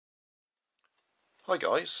Hi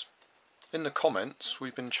guys, in the comments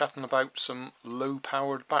we've been chatting about some low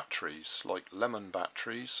powered batteries like lemon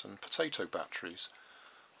batteries and potato batteries.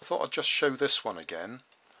 I thought I'd just show this one again.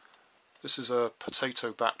 This is a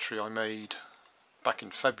potato battery I made back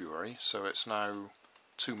in February, so it's now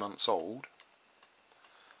 2 months old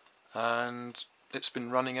and it's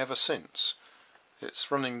been running ever since.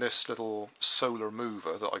 It's running this little solar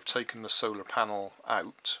mover that I've taken the solar panel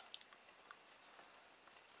out,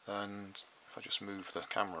 and if I just move the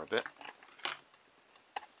camera a bit,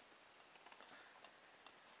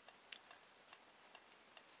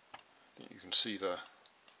 you can see the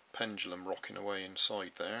pendulum rocking away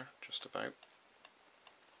inside there, just about.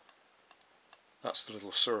 That's the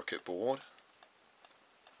little circuit board.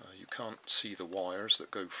 You can't see the wires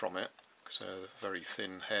that go from it because they're very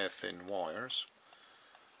thin, hair-thin wires.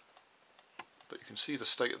 But you can see the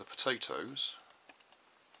state of the potatoes.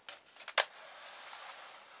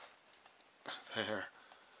 They're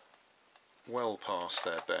well past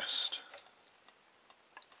their best.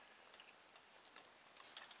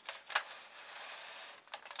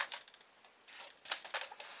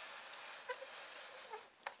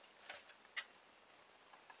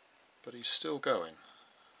 But he's still going.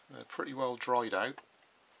 They're pretty well dried out.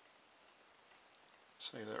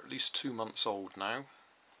 So they're at least 2 months old now.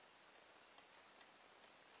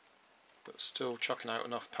 But still chucking out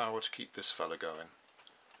enough power to keep this fella going.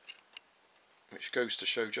 Which goes to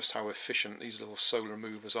show just how efficient these little solar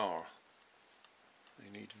movers are. They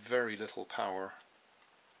need very little power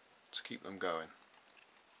to keep them going.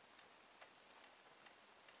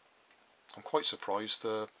 I'm quite surprised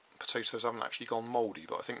the potatoes haven't actually gone mouldy,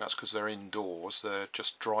 but I think that's because they're indoors. They're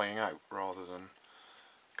just drying out rather than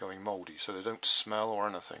going mouldy, so they don't smell or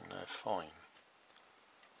anything. They're fine.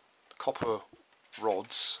 The copper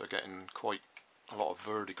rods are getting quite a lot of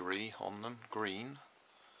verdigris on them, green,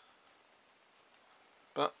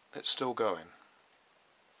 but it's still going.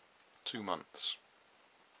 2 months.